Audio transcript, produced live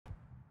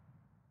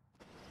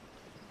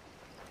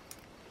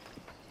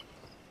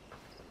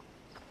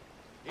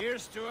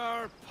Here's to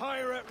our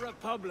pirate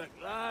republic,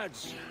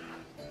 lads.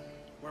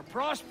 We're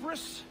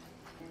prosperous,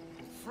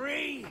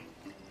 free,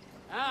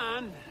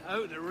 and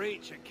out of the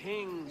reach of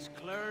kings,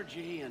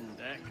 clergy, and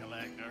debt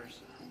collectors.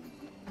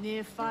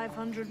 Near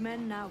 500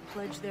 men now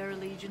pledge their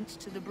allegiance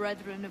to the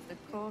Brethren of the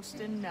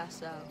Coast in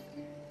Nassau.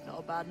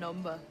 Not a bad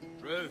number.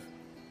 Truth.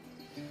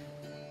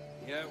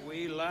 Yet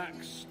we lack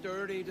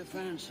sturdy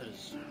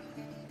defenses.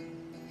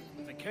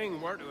 If the king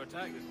were to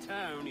attack the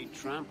town, he'd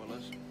trample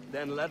us.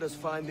 Then let us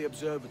find the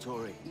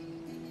observatory.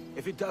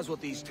 If it does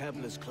what these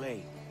Templars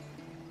claim,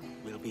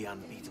 we'll be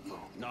unbeatable.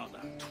 Not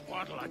that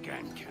twaddle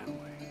again, can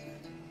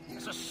we?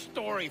 It's a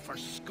story for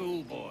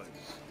schoolboys.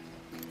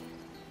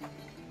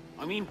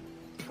 I mean,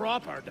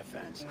 proper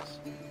defenses.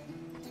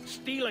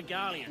 Steal a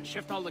galleon,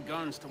 shift all the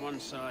guns to one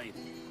side.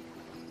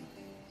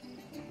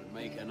 Would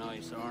make a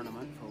nice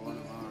ornament for one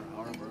of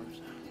our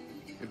harbors.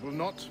 It will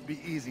not be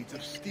easy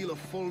to steal a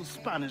full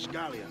Spanish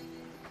galleon.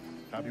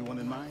 Have you one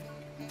in mind?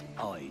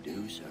 I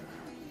do, sir.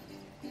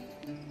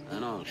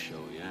 And I'll show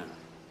you.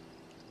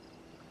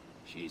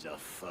 She's a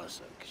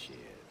fussock, she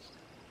is.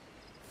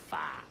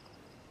 Fat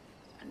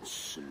and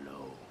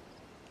slow.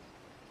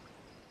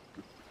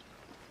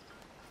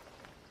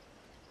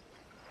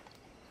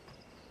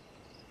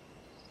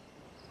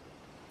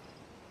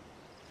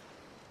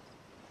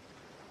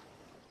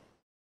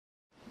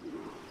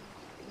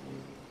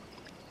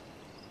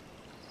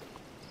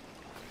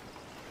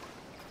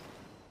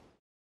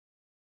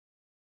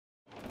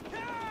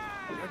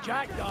 Your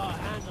jackdaw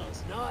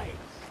handles nice.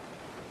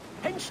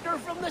 Pinched her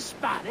from the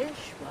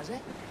Spanish, was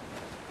it?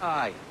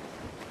 Aye.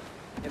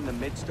 In the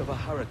midst of a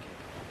hurricane.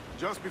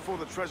 Just before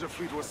the treasure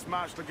fleet was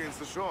smashed against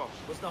the shore.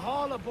 Was the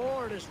haul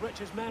aboard as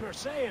rich as men are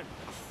saying?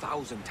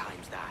 1,000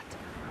 times that.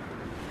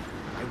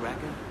 I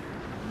reckon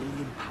 £1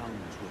 million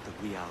worth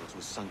of reals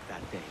was sunk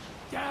that day.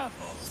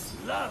 Devils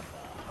love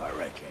a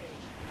hurricane.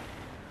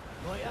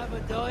 Might have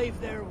a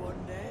dive there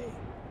one day.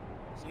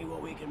 See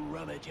what we can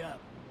rummage up.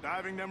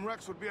 Diving them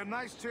wrecks would be a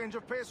nice change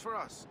of pace for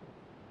us.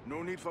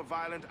 No need for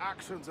violent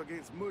actions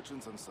against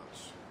merchants and such.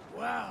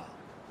 Well,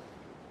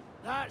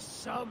 that's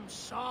some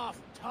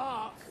soft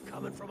talk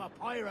coming from a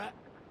pirate.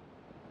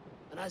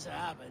 And as it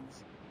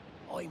happens,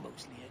 I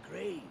mostly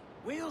agree.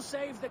 We'll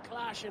save the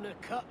clashing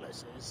of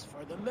cutlasses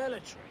for the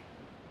military.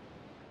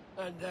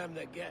 And them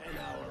that get in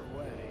our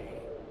way.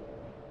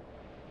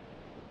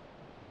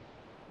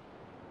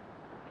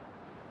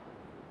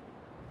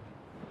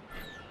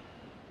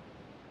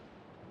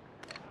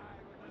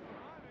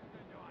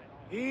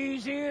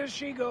 Easy as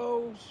she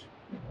goes.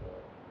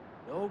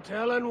 No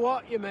telling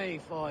what you may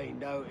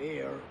find out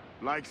here.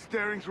 Like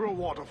staring through a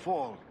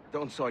waterfall.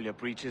 Don't soil your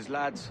breeches,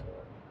 lads.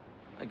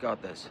 I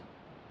got this.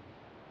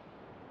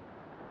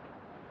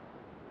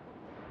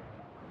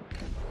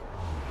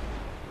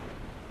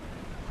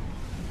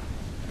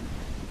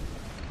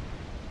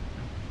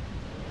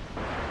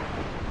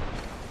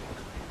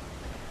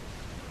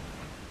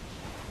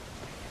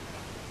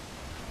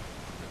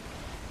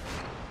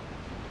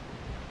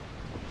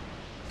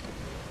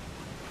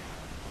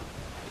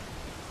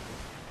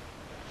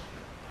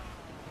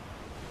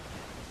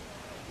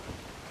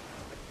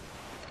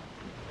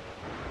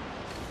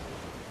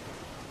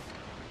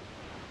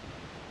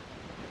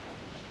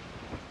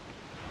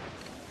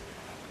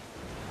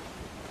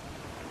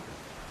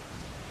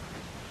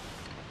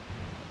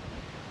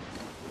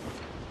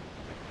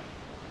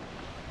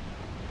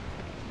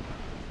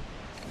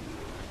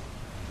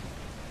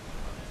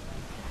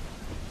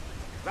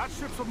 That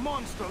ship's a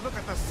monster. Look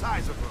at the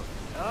size of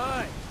her.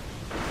 Aye.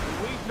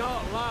 We'd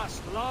not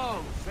last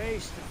long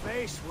face to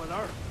face with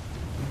her.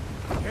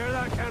 Hear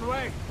that,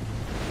 Kenway?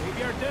 Keep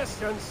your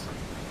distance.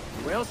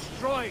 We'll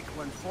strike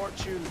when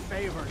fortune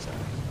favors her.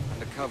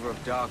 Under cover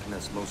of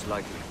darkness, most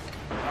likely.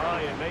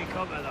 Aye, it may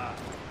come to that.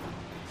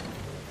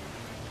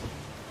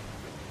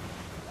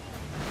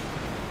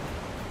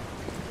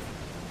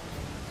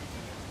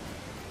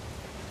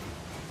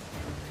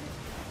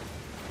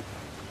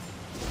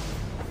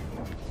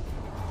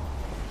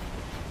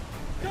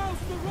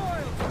 The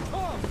Royals,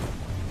 come!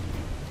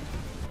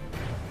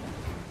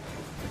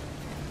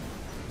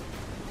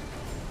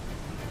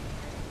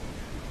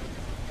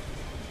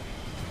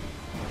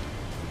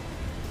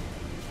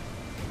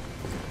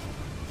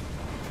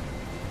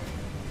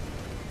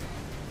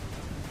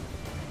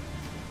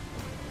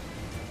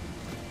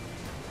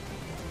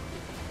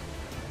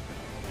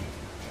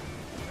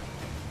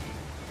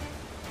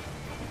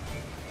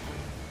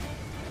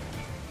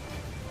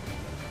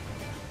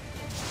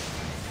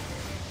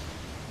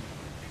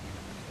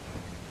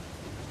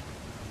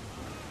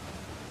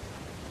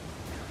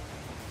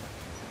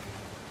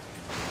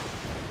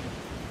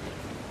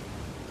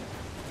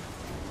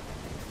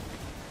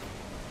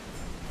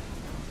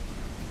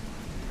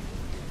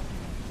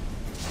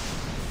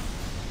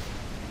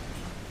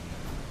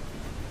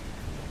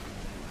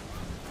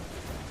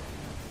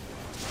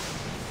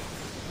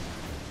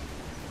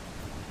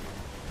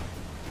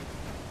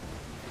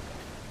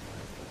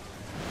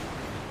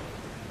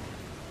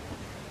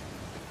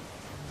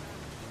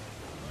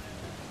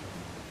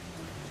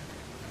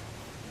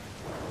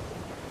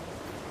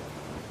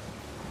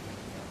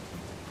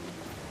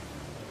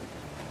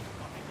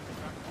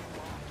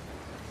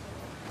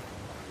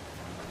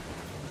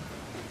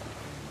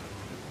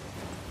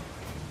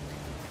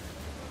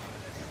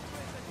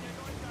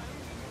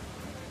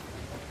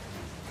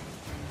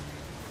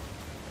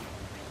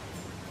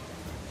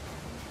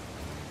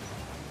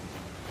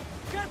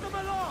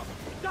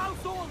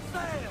 Loose all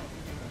sail!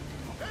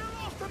 They're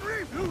lost and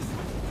reef! Loose!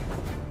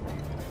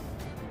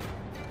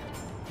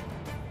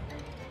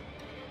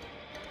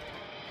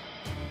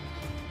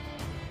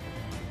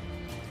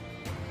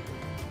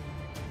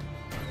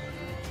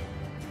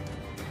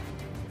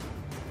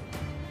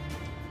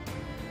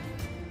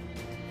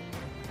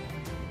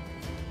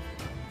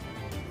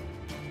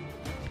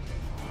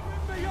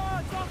 The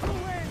yards off the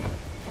wind!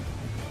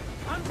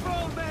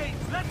 Unfurl,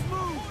 mates! Let's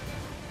move!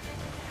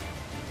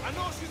 I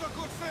know she's a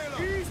good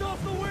sailor! Ease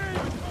off the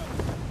wind!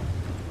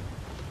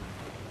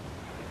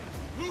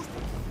 Loose!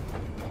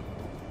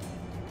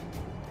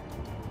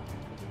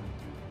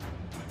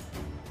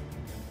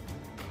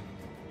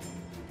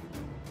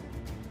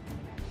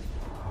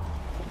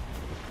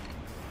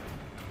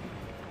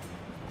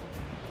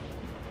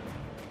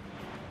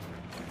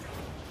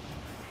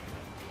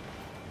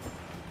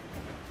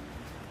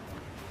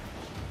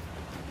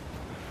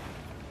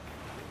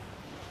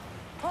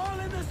 Haul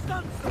in the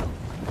stunsail!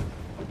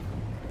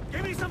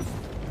 Give me some...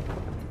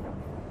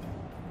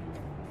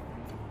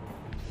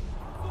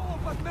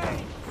 Forward,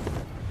 mates!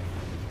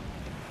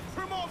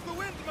 Trim off the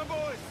wind, my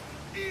boys!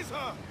 Ease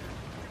her!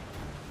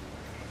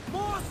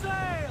 More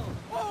sail!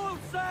 All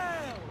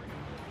sail!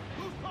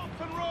 Loose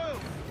tops and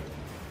royals!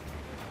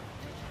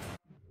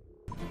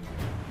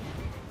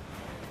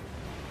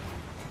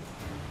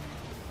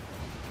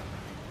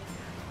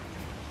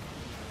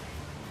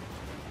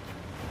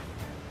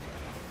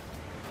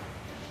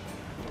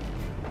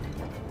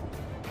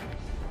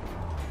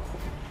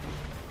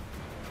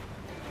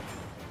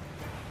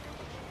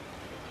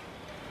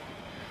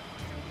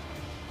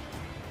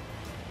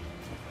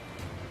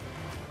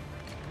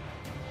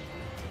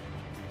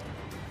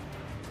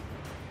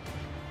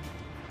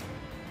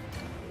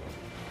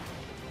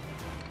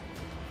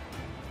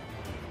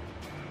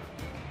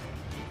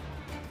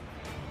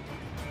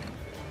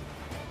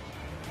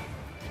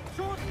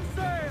 Shorten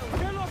sail!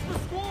 Get off the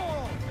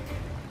squall!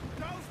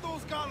 Douse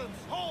those gallants!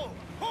 Haul!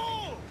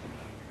 Haul!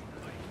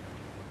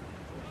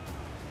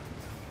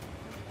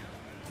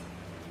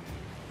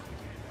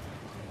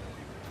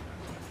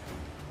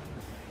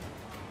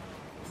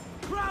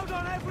 Crowd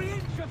on every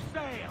inch of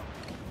sail!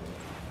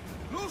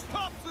 Loose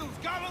topsails,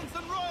 gallants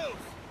and royals!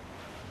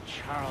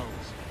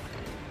 Charles.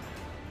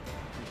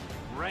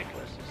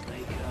 Reckless as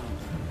they come.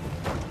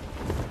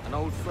 An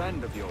old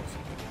friend of yours.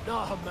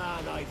 Not a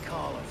man I'd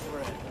call a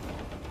friend.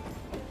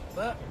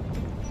 But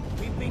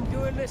we've been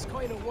doing this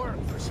kind of work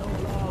for so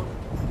long,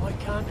 I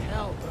can't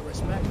help but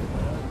respect the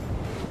man.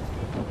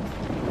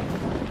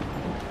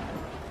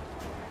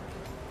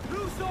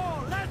 Loose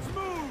all, let's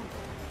move!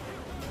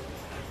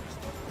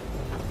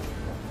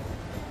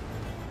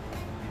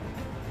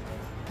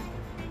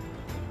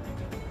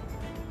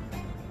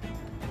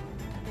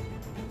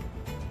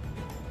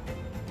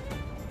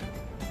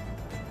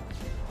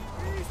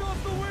 Ease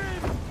off the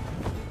wind!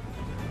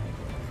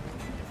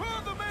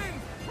 Further main!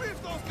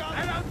 Reef those gallants!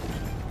 Head out!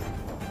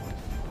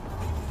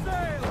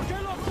 Sail!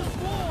 Get off the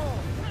squall!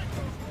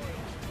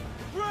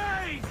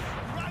 Raise!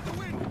 Ride the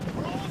wind!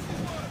 For all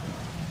she's worth!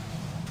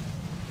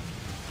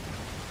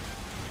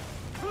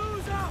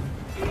 Who's up?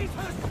 Eat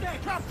her stick!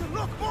 Captain,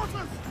 look!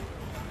 Mortars!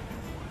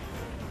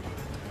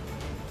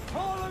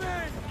 Haul them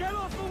in! Get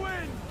off the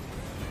wind!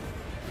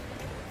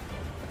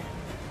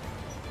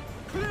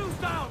 Clews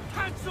down!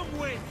 Catch some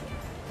wind!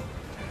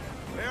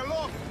 They're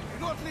locked! Do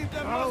not leave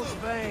them How's muzzled!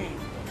 Vane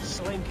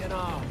slinking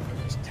off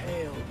with his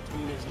tail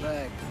between his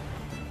legs?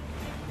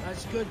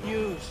 That's good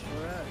news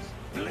for us.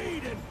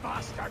 Bleeding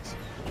bastards!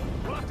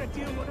 We'll have to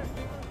deal with it.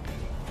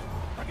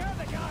 Forget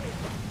the galleon!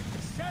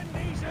 Send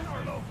these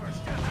interlopers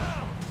to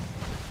hell!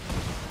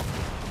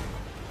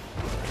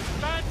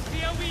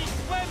 Fancy a wee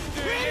swim,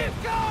 do Here you? it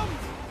comes!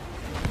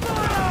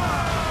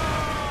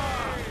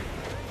 Fire!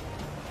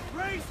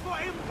 Brace for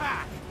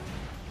impact!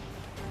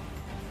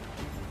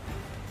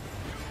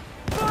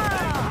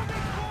 Fire!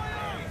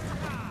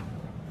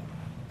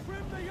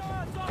 Trim the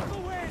yards off the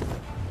wind!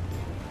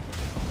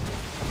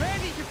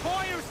 Ready to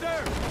fire,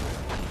 sir!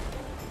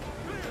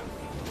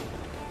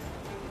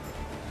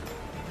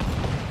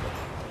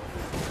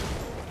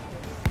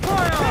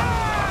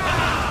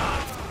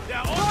 They're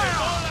on the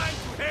ball line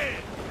to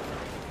hit!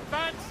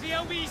 Fancy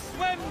a wee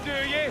swim,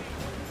 do you?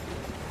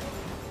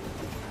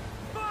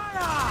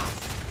 Fire!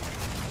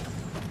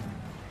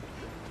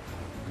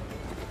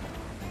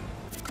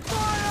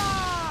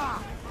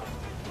 Fire!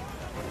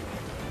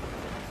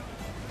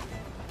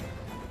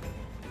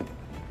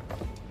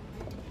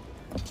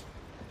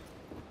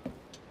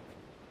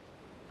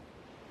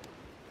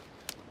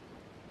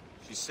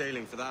 She's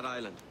sailing for that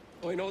island.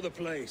 I know the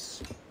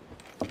place.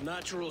 A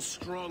natural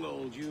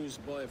stronghold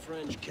used by a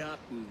French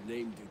captain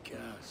named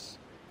Ducasse.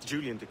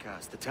 Julian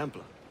Ducasse, the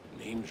Templar.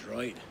 Name's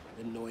right.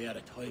 Didn't know he had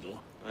a title.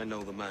 I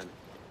know the man.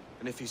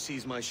 And if he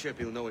sees my ship,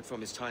 he'll know it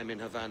from his time in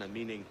Havana,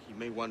 meaning he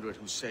may wonder at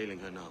who's sailing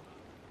her now.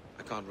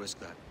 I can't risk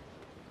that.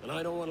 And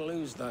I don't want to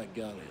lose that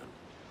galleon.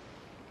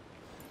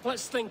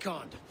 Let's think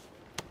on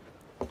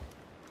it.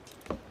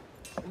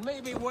 And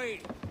maybe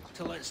wait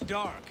till it's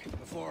dark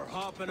before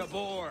hopping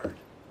aboard.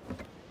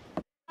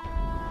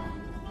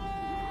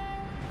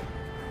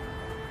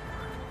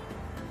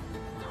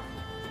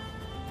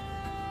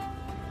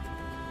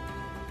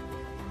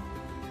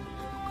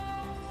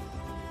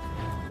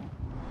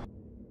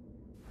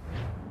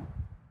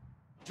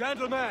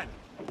 Gentlemen,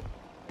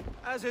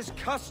 as is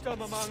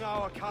custom among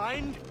our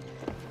kind,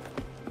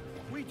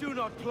 we do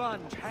not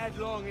plunge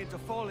headlong into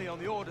folly on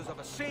the orders of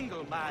a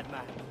single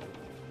madman,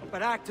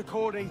 but act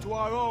according to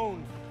our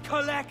own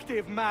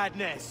collective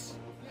madness.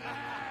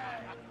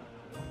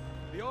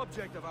 The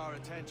object of our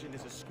attention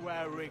is a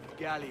square-rigged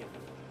galleon,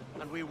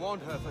 and we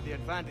want her for the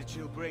advantage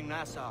she'll bring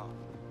Nassau.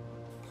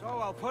 So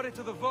I'll put it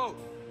to the vote.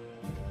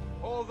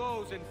 All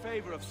those in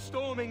favor of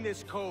storming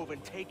this cove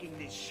and taking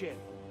this ship,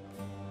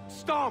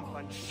 stomp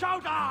and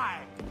shout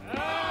aye!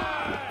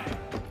 Aye!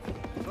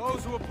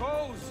 Those who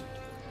oppose,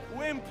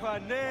 whimper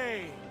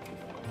nay.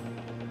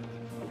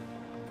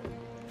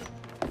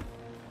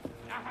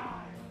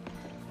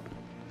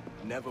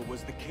 Never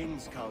was the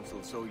King's Council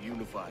so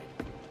unified.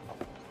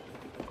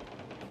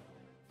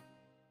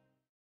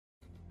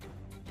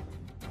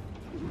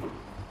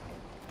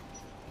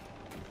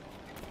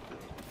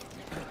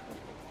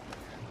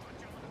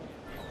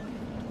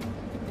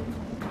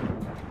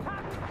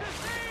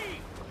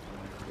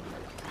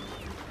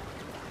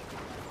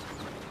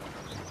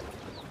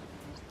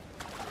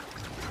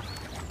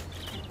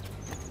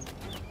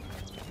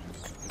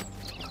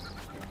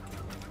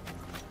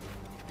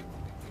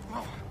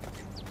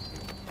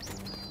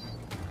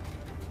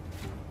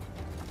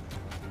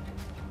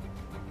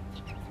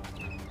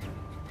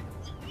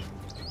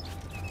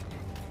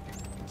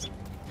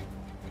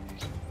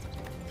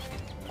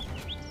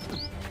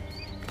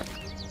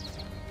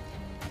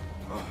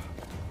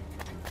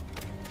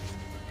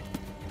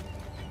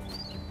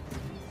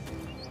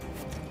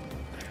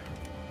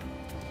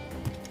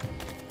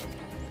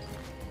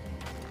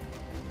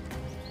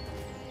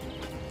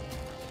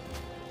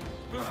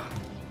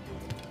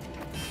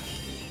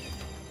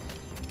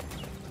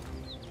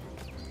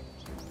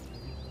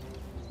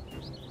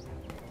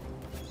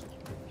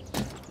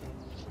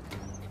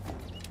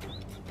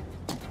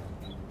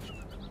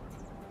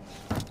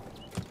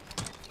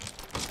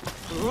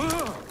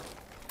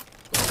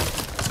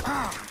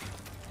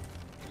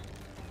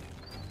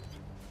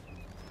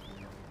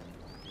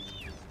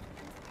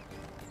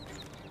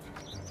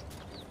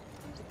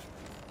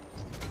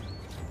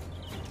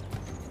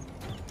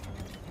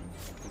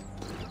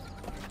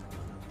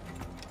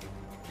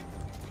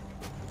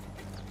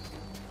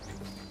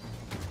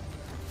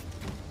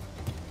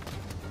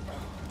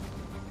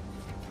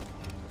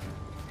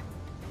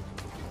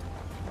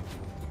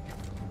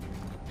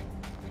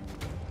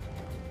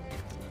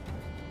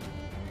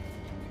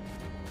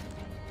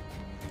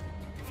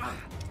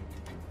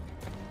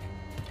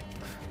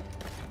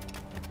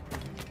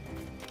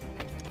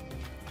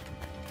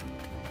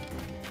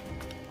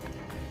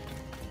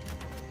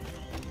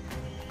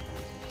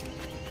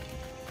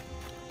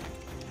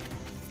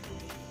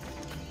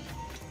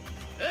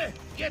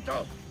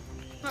 ¡Quieto!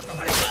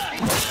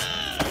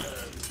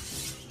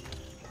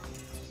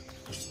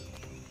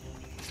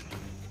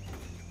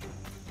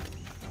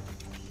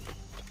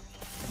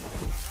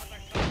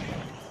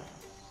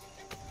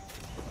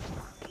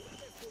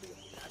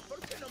 ¿Por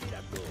qué no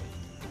miras tú?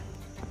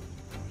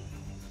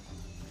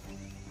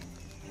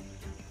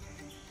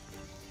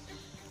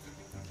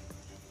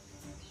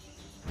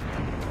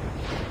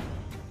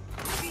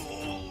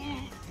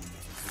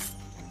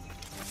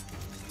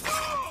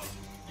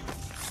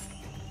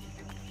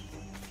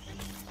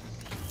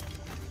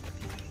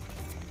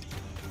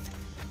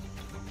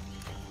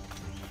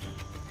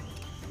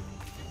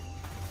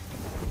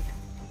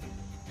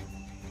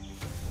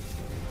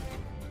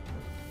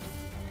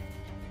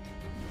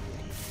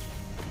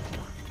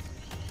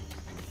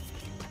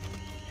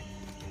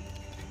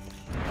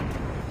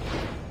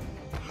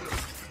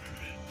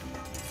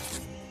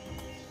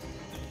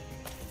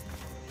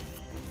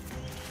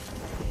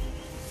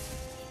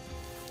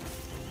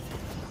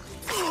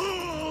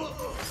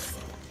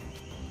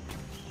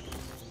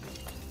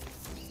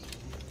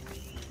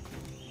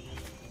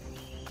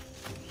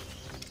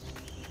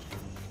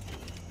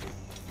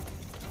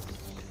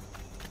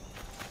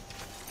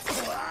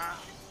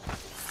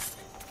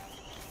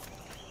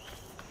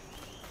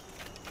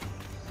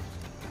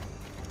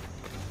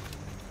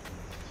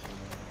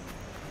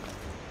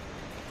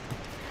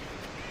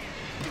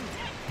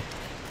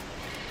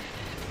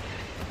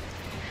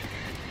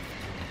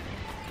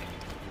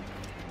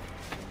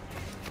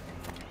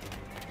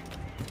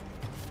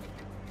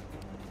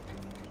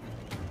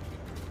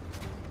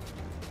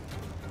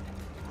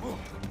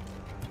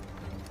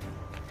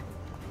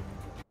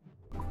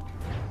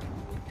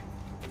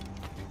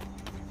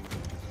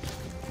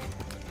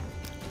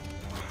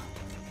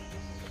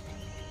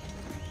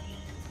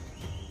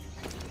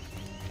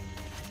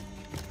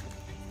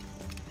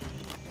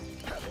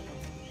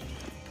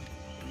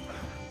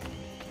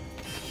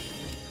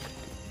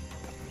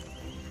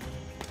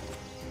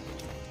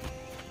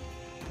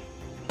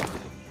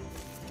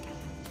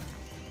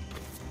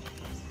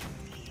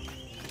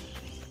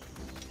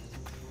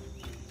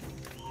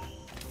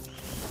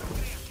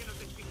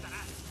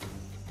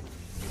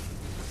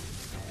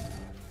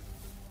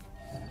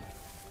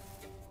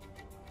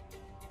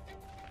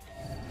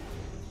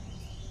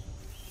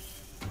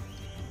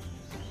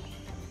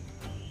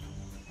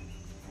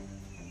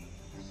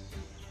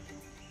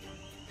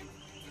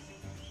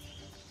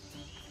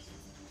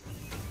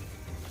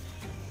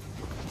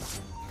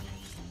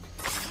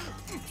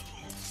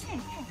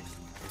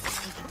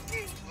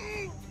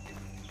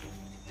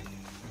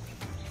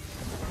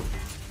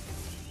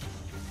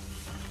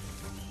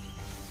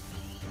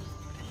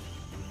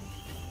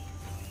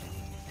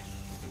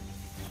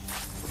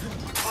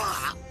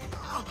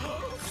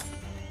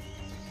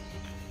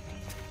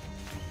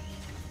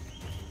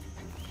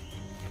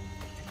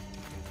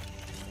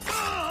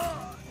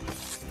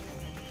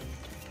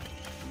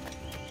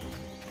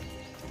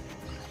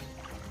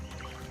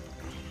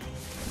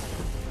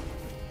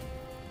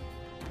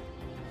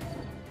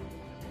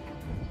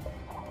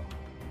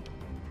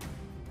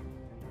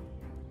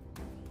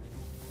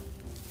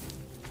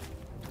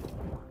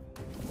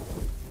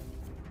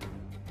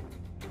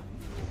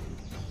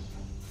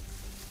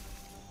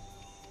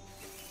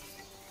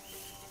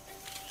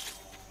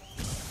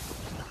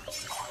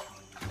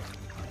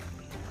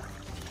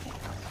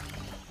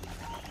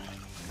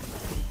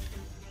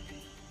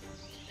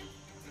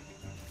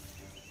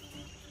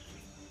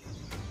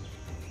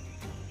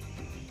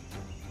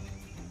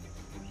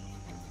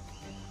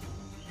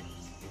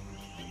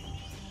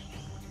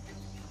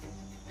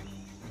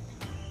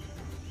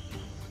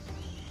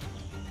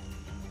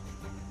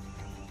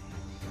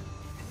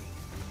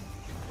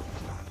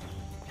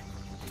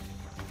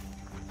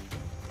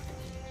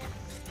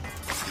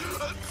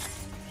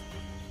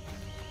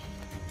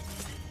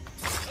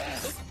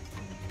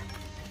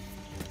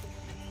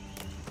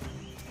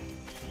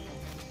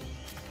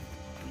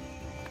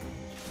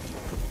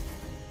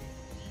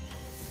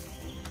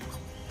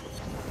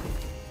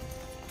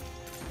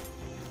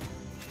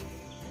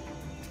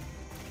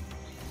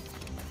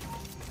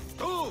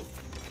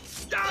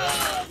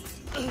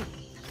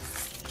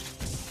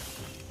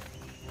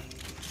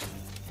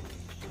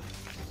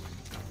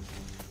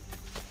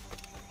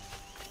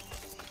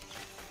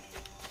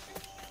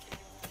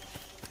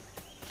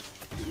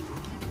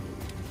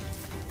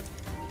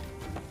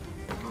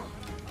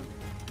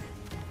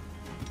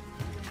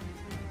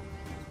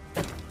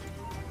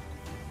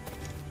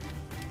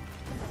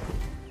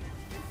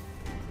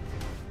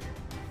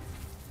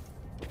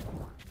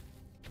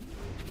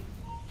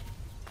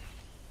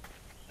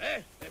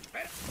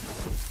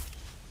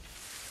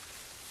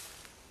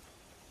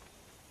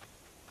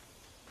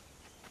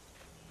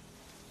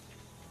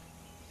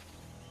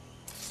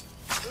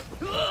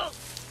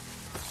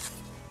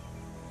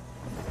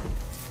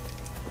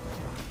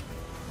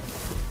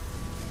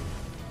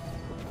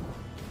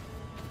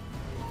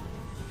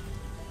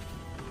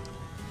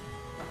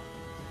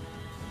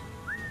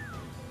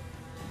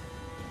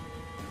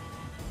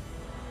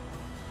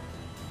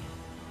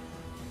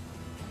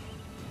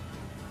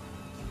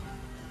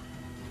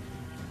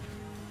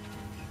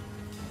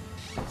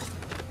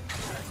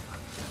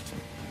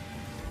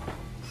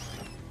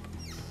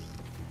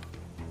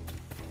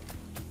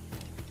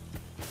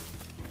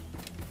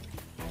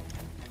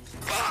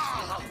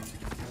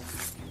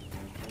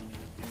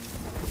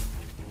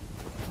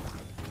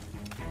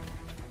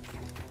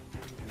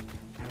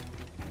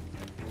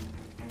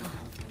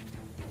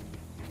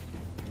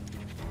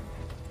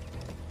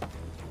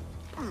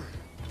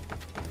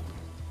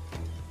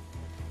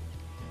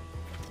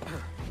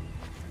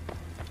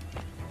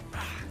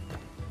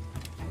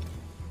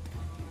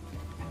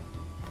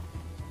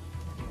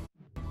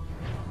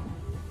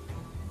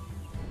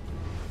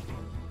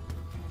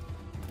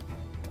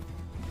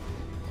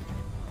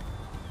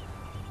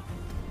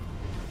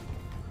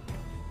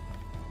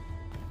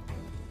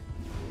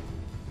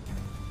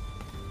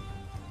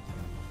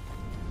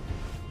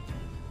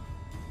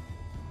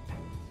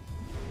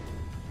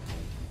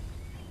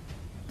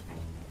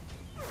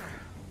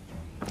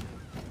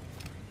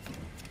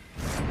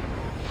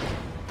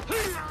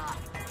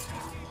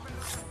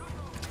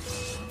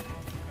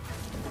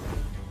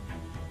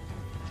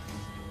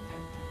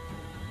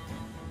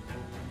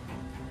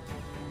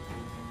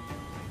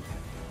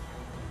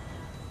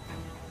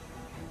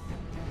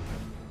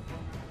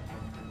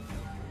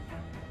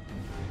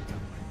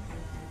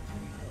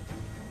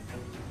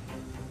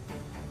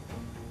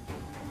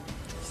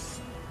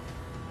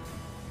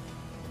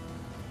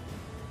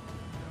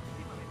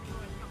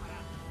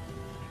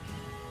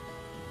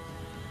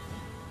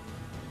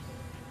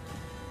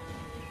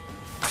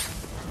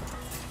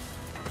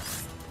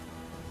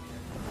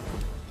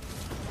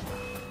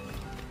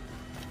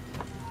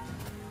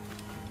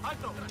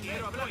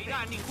 quiero no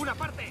irá a ninguna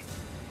parte.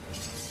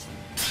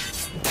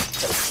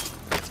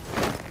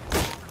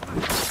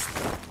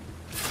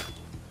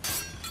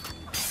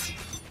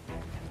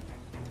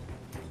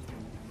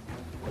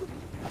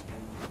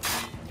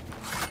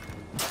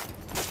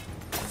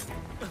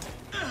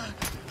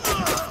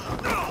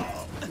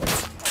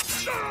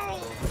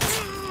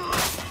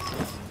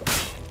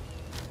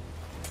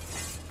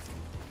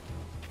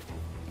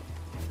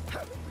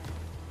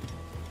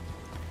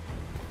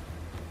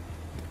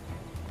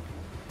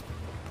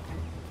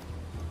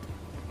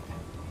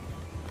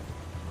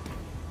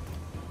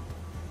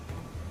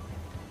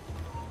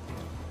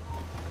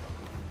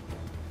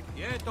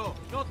 ¡Quieto!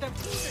 ¡No te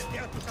enfures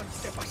a tus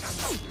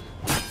antepasados!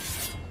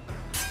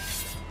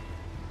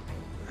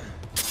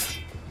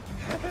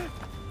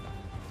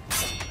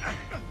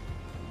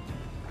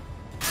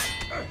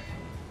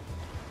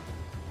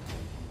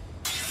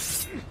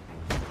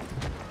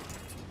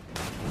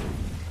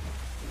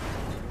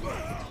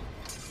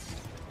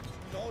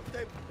 ¡No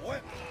te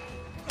muevas!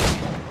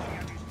 ¡Voy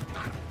a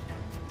disparar!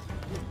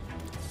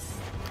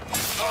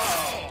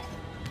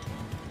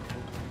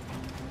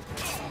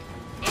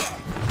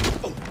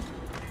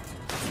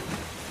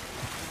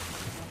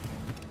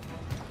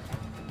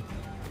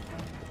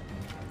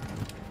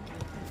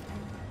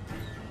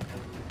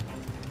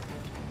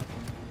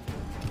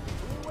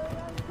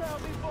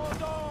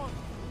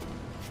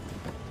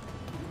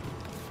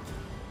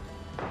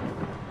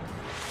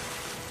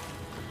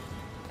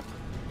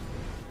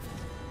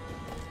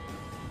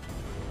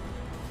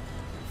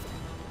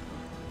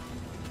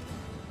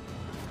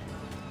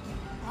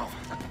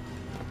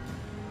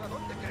 ¿A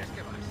dónde crees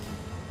que vas?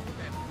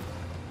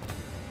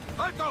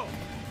 ¡Alto!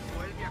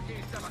 ¡Vuelve aquí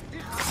esta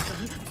bandija!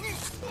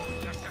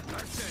 ¡Voy a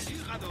sacarte el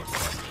hígado,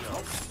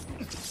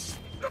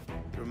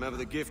 Remember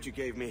the gift you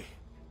gave me?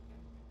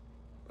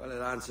 Well,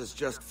 it answers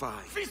just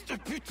fine. Fils de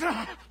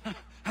putain!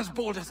 As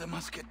bold as a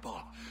musket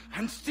ball,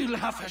 and still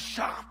half as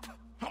sharp.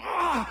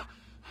 Ah!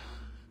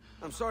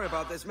 I'm sorry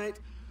about this, mate.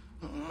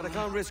 But I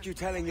can't risk you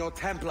telling your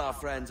Templar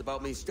friends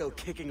about me still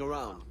kicking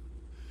around.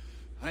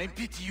 I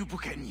pity you,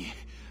 Boucanier.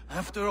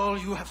 After all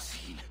you have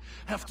seen,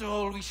 after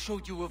all we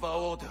showed you of our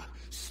order,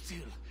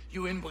 still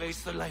you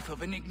embrace the life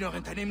of an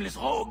ignorant and aimless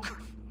rogue.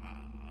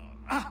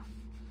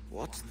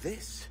 What's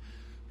this?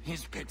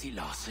 Is petty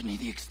larceny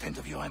the extent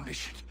of your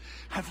ambition?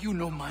 Have you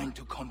no mind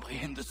to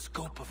comprehend the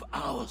scope of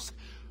ours?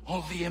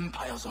 All the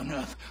empires on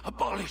Earth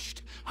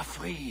abolished, a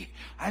free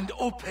and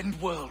open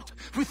world,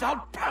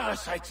 without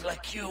parasites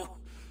like you.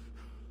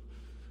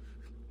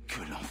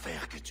 Que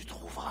l'enfer que tu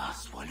trouveras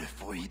soit le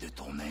fruit de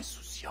ton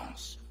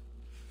insouciance.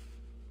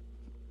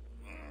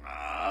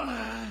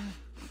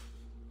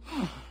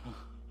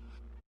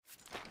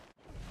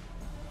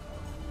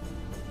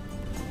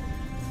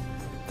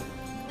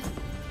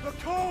 The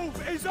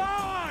cove is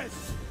ours!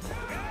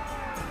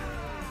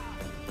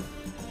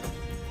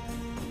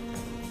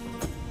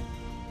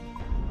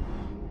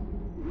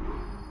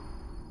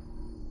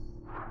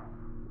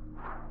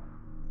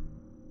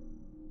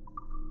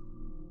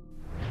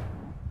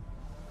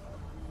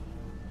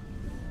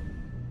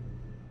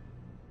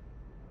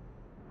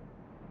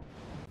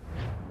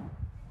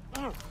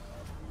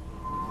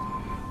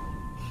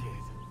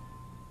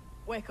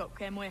 Wake up,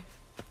 Kenway.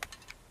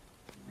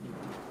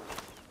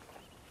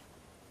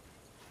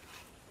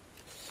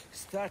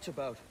 What's that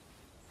about?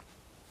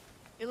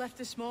 He left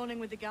this morning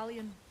with the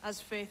galleon.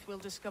 As faith, we'll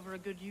discover a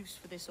good use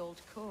for this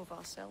old cove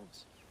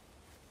ourselves.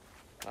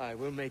 Aye,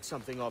 we'll make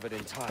something of it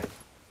in time.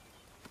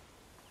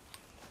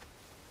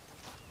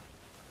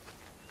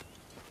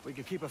 We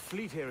could keep a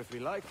fleet here if we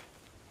like.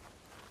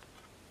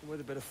 And with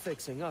a bit of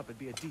fixing up, it'd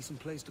be a decent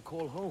place to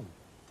call home.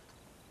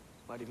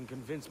 Might even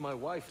convince my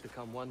wife to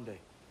come one day.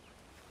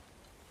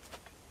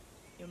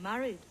 You're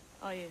married,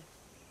 are you?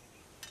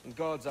 In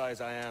God's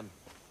eyes, I am.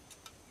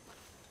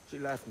 She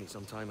left me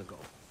some time ago.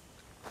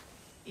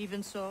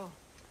 Even so,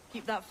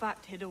 keep that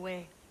fact hid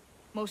away.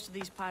 Most of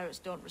these pirates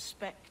don't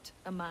respect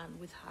a man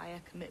with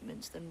higher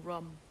commitments than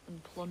rum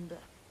and plunder.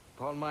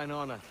 Upon mine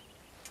honor.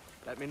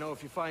 Let me know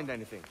if you find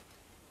anything.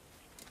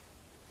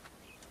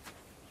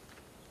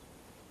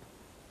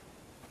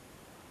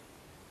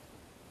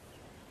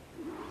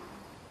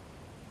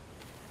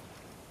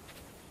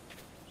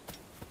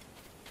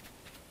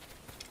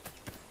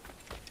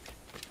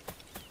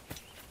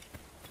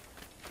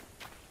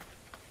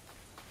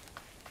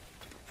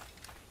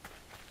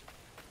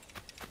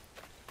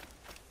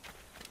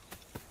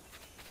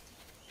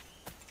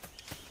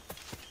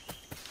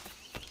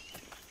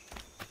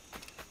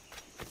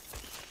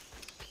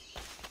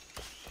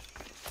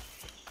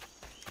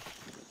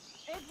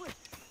 Edward,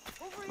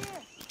 over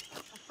here.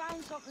 I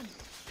found something.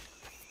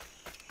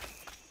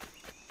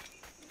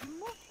 You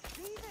must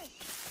see this.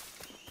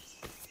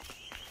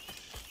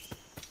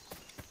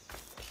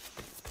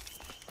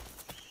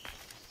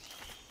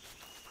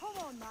 Come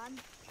on, man.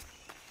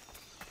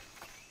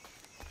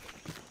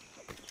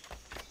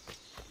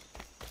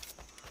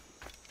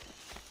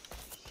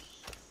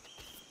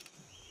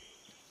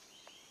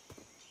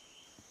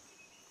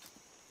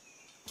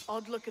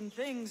 Odd-looking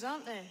things,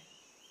 aren't they?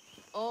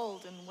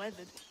 Old and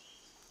weathered.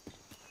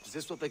 Is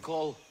this what they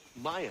call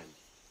Mayan?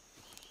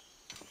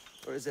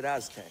 Or is it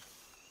Aztec?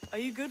 Are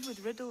you good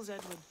with riddles,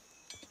 Edward?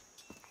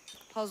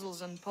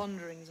 Puzzles and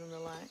ponderings and the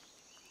like?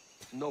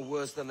 No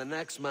worse than the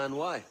next man,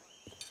 why?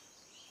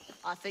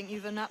 I think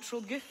you've a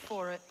natural gift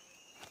for it.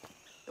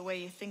 The way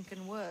you think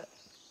and work.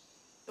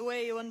 The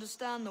way you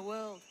understand the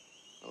world.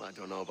 Well, I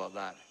don't know about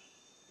that.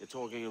 You're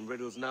talking in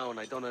riddles now and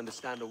I don't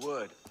understand a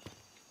word.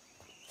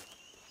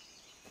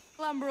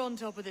 Clamber on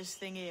top of this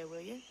thing here,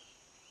 will you?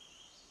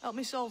 Help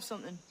me solve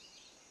something.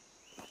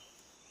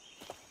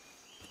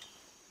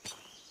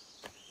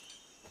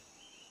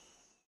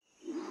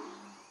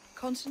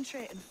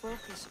 Concentrate and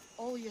focus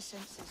all your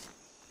senses.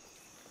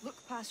 Look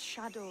past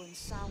shadow and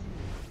sound,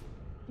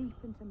 deep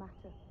into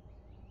matter,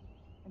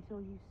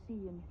 until you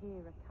see and hear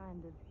a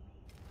kind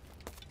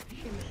of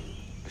shimmering.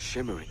 A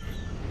shimmering?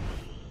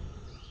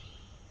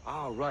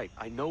 Ah, right.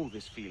 I know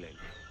this feeling.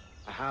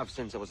 I have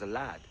since I was a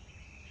lad.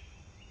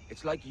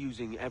 It's like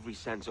using every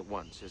sense at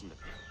once, isn't it?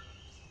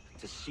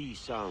 To see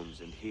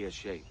sounds and hear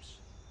shapes.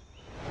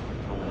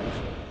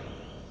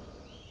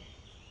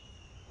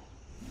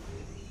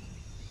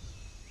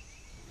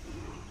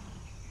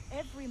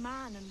 Every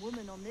man and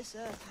woman on this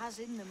earth has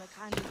in them a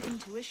kind of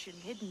intuition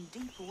hidden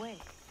deep away.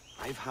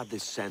 I've had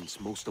this sense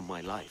most of my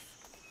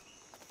life.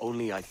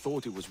 Only I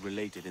thought it was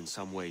related in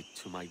some way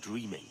to my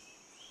dreaming,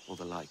 or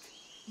the like.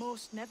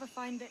 Most never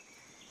find it.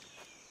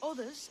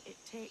 Others, it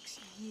takes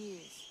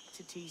years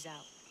to tease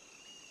out.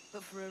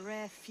 But for a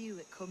rare few,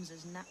 it comes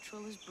as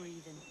natural as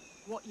breathing.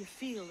 What you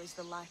feel is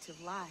the light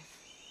of life,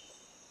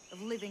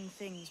 of living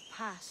things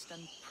past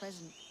and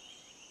present.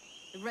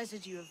 The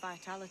residue of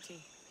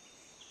vitality,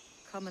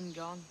 come and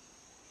gone.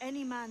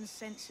 Any man's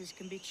senses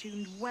can be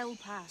tuned well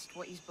past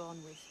what he's born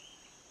with.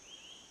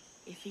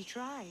 If he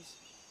tries.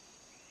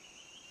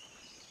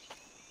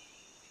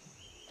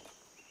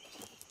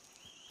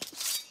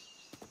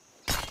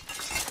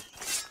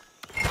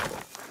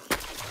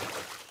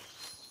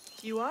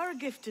 You are a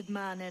gifted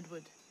man,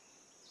 Edward.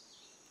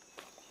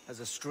 Has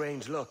a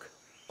strange look.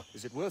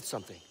 Is it worth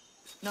something?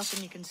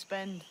 Nothing you can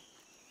spend.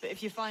 But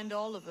if you find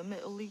all of them,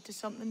 it'll lead to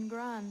something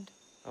grand.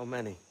 How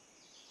many?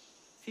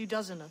 A few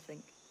dozen, I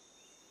think.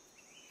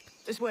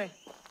 This way.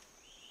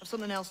 I've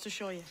something else to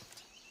show you.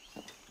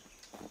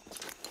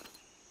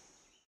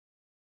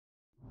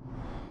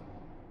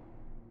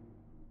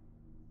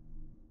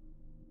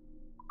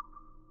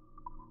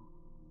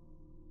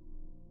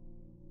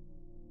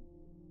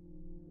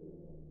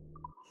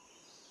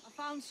 I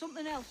found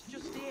something else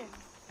just here.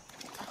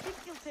 I think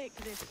you'll take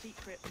to this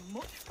secret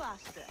much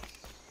faster.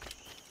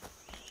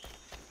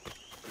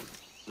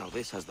 Now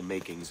this has the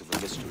makings of a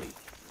mystery.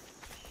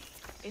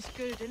 It's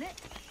good, isn't it?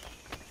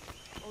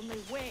 Only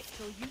wait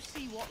till you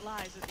see what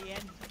lies at the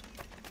end.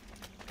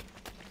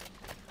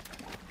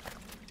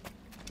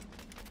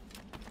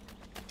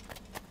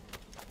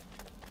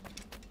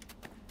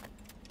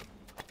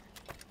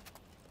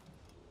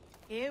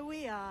 Here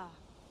we are.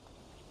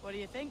 What do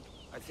you think?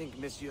 I think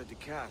Monsieur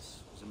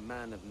Ducasse was a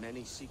man of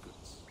many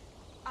secrets.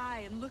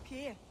 Aye, and look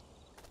here.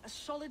 A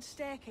solid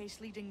staircase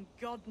leading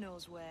God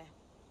knows where.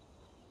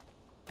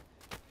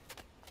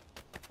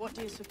 What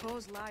do you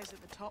suppose lies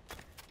at the top?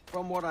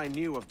 From what I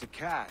knew of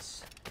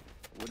Ducasse,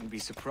 I wouldn't be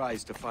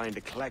surprised to find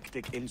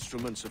eclectic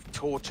instruments of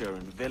torture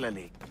and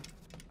villainy.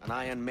 An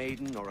Iron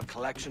Maiden or a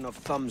collection of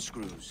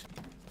thumbscrews.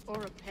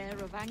 Or a pair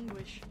of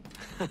anguish.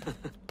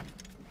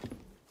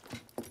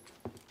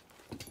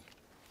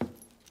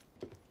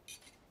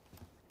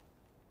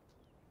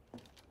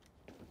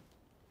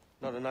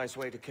 Not a nice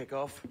way to kick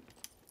off.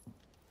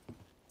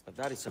 But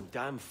that is some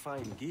damn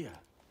fine gear.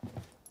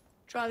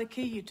 Try the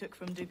key you took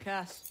from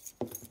Ducasse.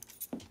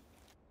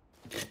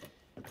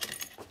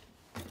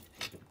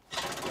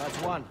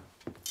 That's one.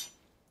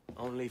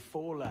 Only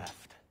 4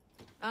 left.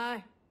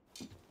 Aye.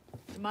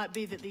 It might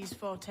be that these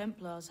 4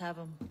 Templars have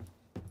them.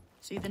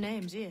 See the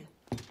names here?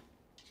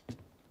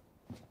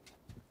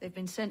 They've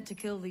been sent to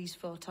kill these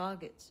 4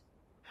 targets.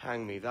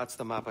 Hang me, that's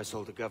the map I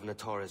sold to Governor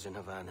Torres in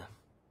Havana.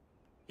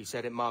 He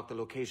said it marked the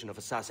location of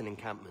assassin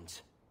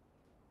encampments.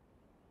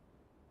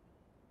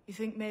 You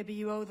think maybe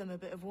you owe them a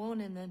bit of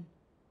warning, then?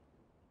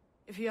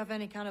 If you have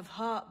any kind of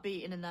heart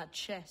beating in that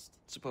chest.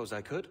 Suppose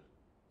I could?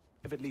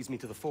 If it leads me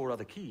to the 4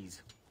 other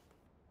keys.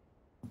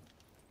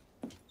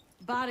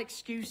 Bad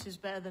excuse is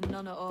better than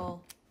none at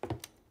all.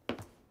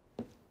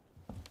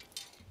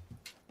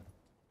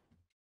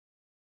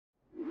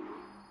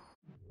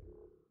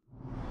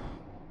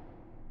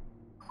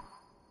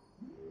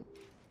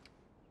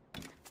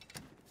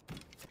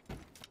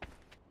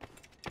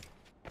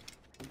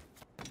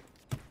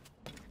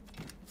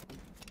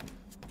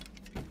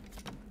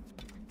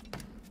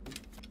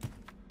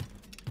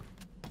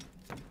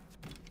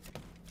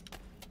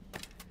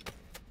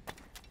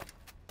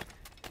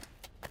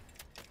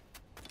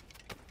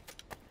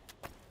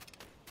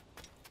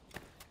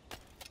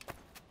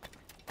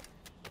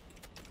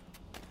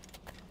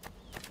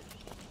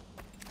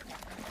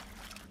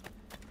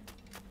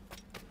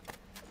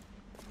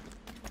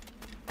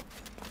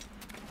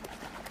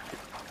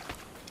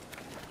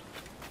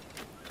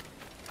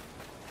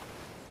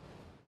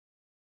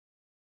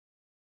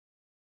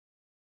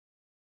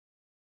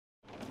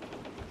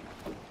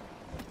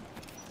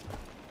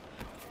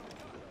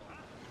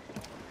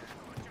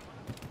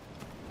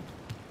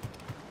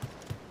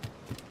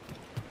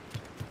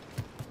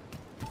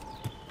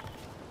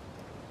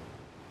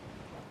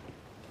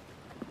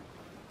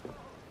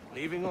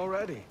 Leaving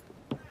already?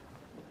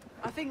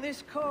 I think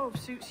this cove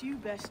suits you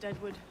best,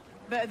 Edward.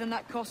 Better than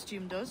that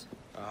costume does.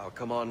 Oh,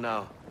 come on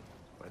now.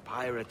 We're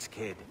pirates,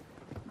 kid.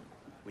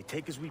 We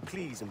take as we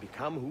please and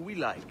become who we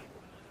like.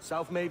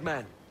 Self-made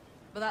men.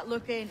 But that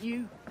look ain't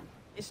you.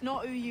 It's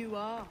not who you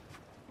are.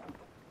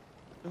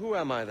 Who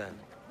am I then?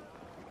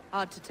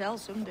 Hard to tell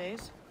some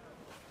days.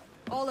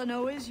 All I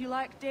know is you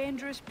like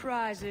dangerous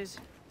prizes.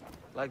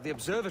 Like the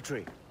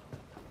observatory.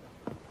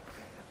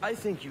 I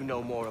think you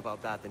know more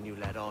about that than you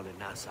let on in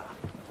Nassau.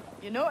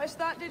 You noticed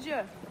that, did you?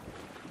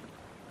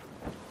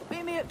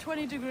 Meet me at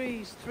 20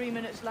 degrees, 3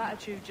 minutes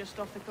latitude just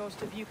off the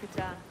coast of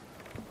Yucatan.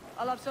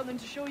 I'll have something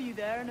to show you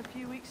there in a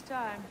few weeks'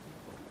 time.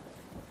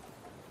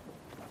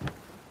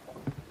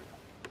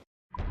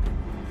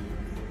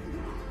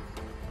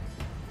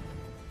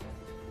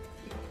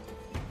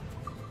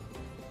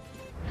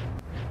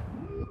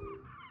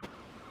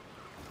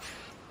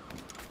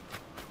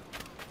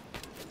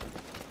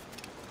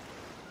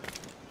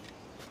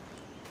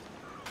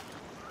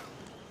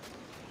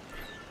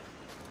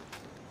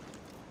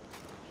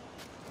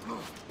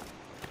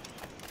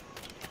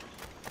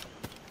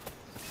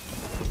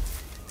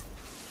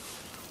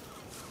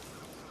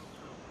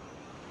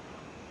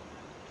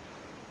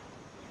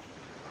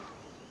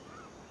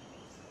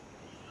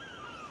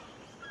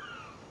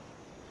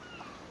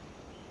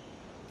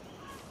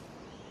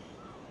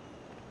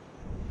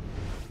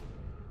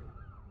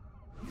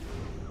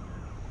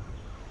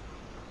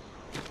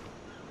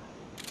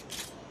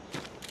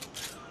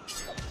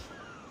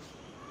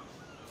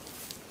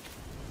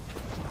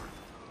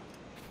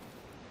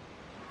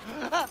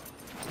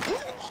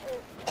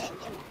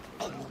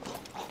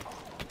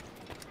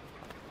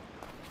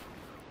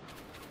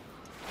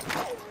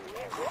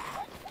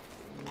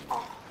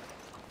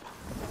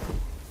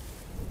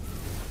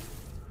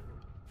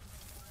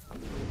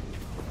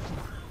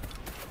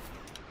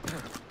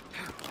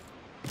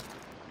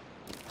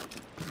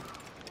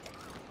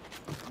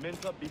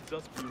 Menta bids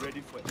us be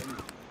ready for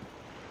anything.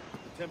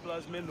 The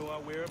Templars may know our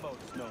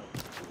whereabouts now.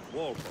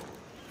 Walpole.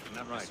 Isn't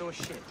that right? I saw a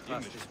ship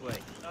pass this way,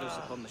 close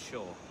upon the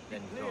shore,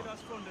 then gone.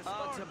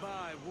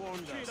 Al-Tabai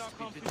warned us. How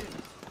could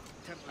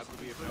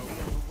we have known?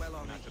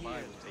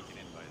 Al-Tabai was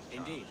taken in by his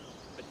guard. Indeed,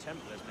 but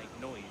Templars make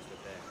noise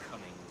with their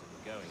comings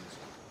and goings.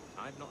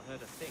 I've not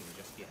heard a thing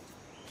just yet.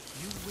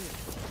 You will.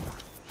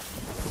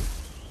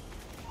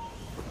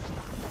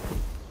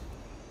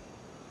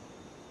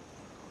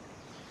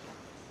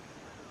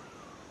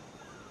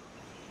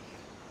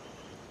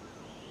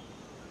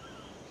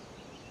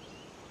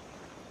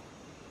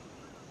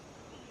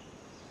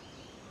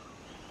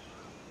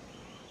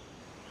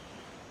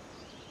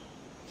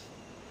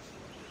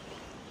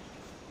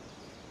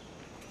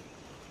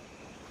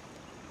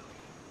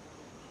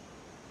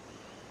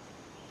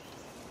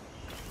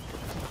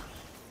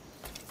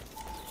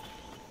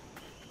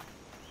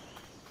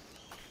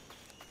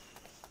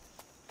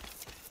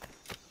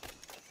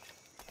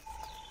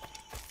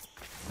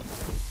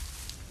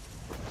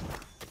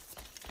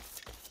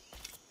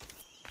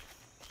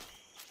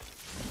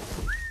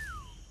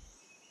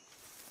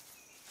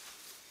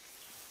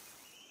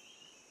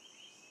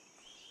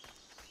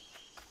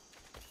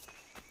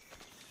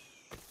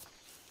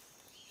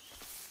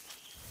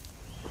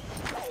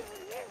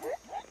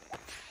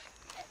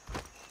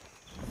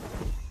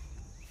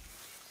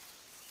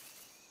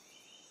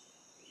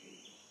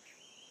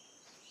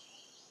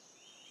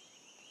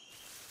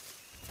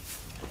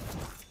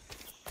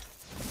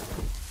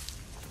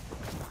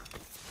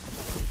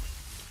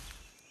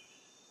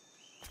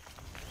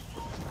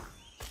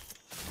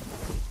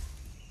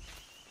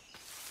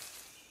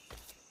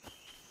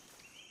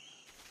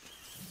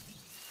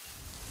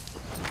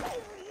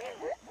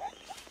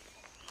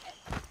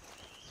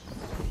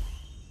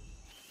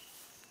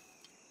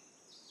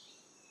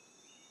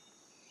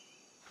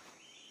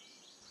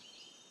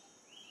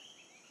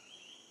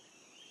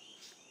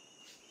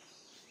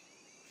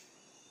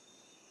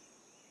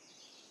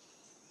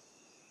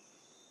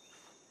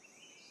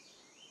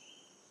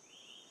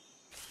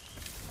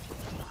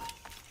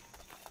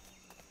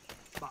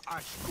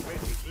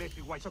 Ashkubeti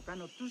Lepi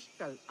Waisokano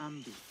Tuskal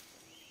Ambi.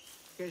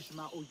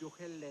 Kesma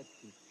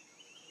Uyoheleti.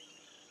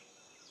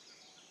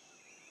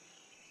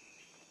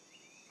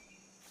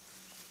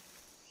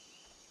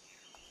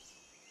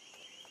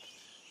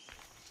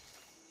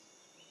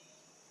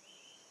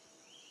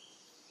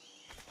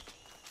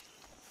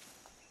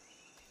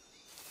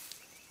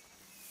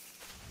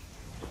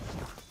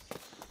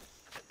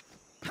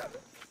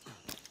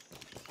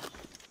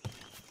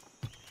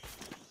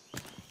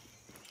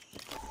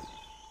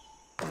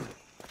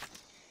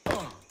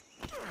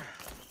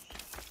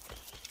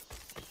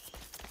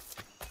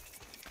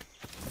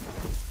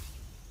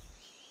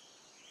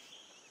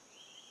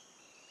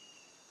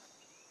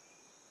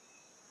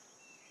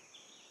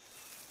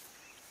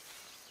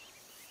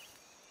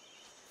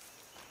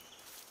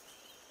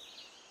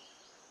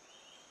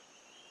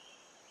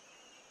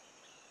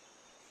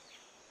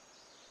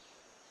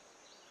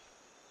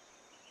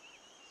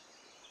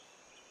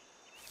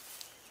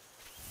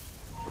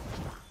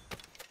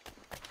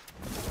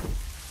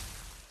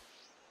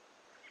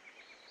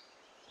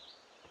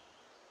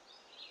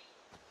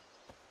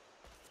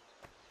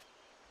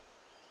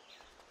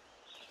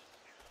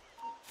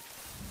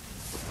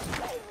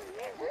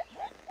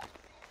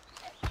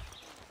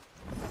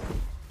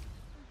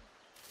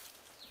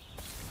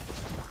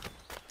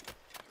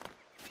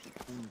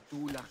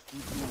 Tulak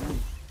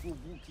tutu,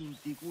 ubukin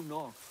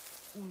tikuno,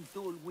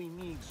 untol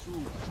winig su,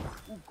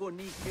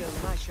 ukonikel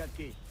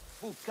mashake,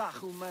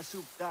 bukahu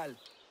masuptal,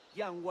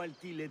 yang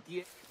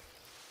waltiletie.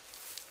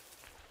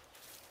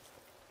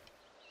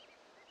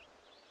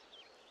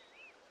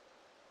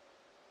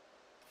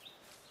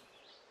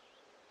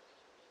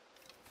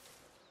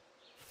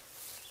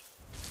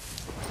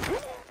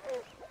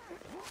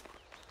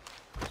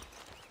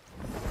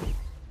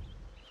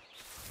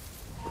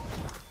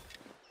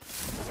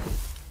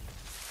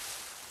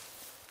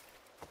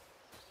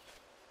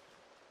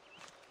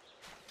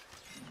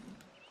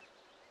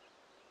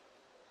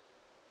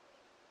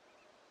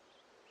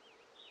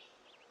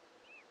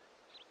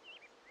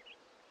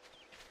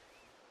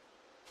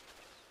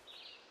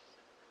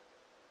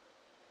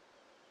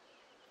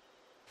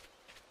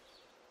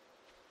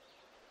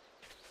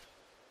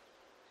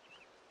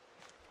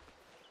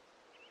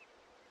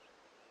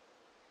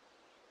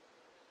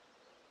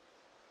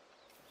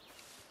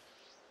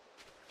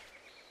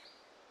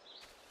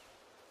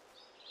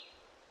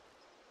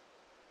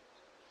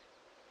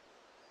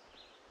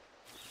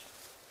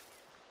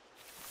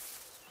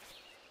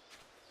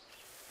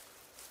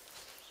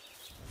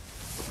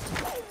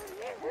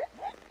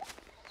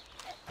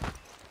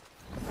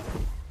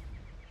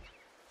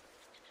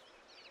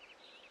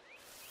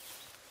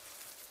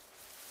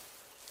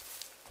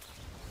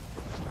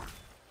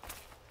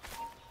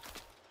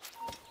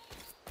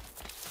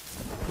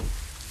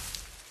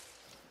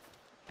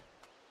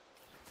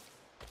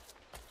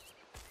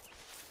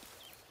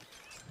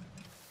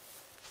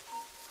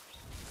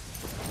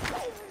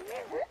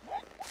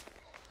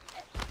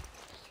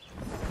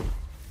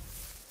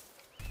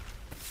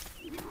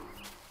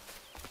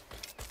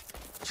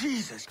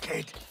 Jesus,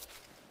 kid!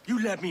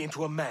 You led me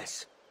into a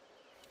mess.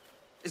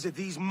 Is it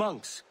these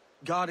monks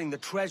guarding the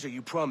treasure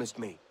you promised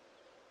me?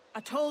 I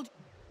told...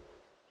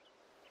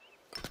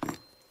 We're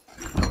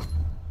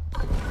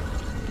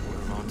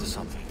onto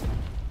something.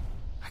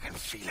 I can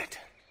feel it.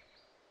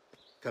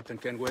 Captain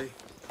Kenway?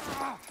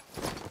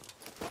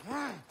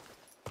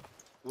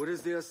 Where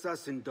is the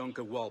assassin,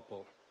 Duncan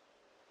Walpole?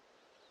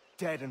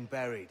 Dead and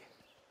buried.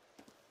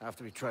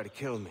 After he tried to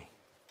kill me.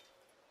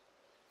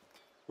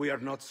 We are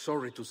not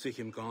sorry to see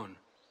him gone,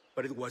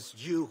 but it was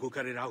you who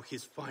carried out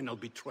his final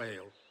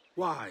betrayal.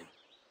 Why?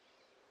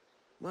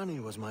 Money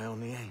was my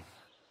only aim.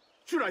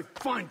 Should I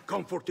find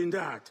comfort in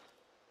that?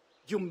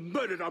 You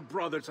murdered our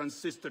brothers and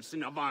sisters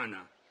in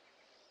Havana.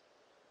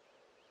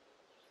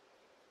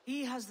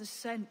 He has the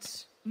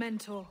sense,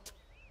 Mentor.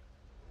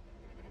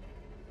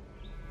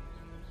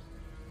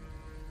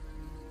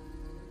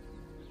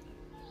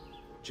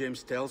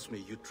 James tells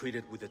me you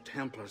treated with the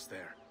Templars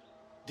there.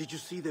 Did you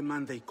see the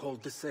man they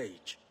called the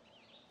Sage?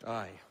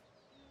 Aye.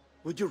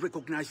 Would you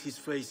recognize his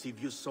face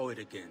if you saw it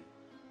again?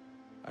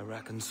 I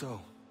reckon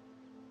so.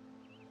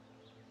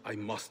 I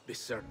must be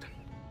certain.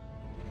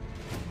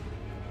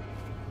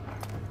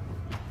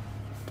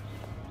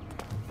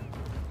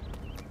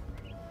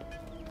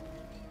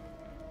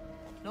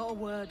 Not a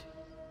word.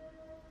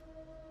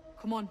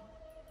 Come on.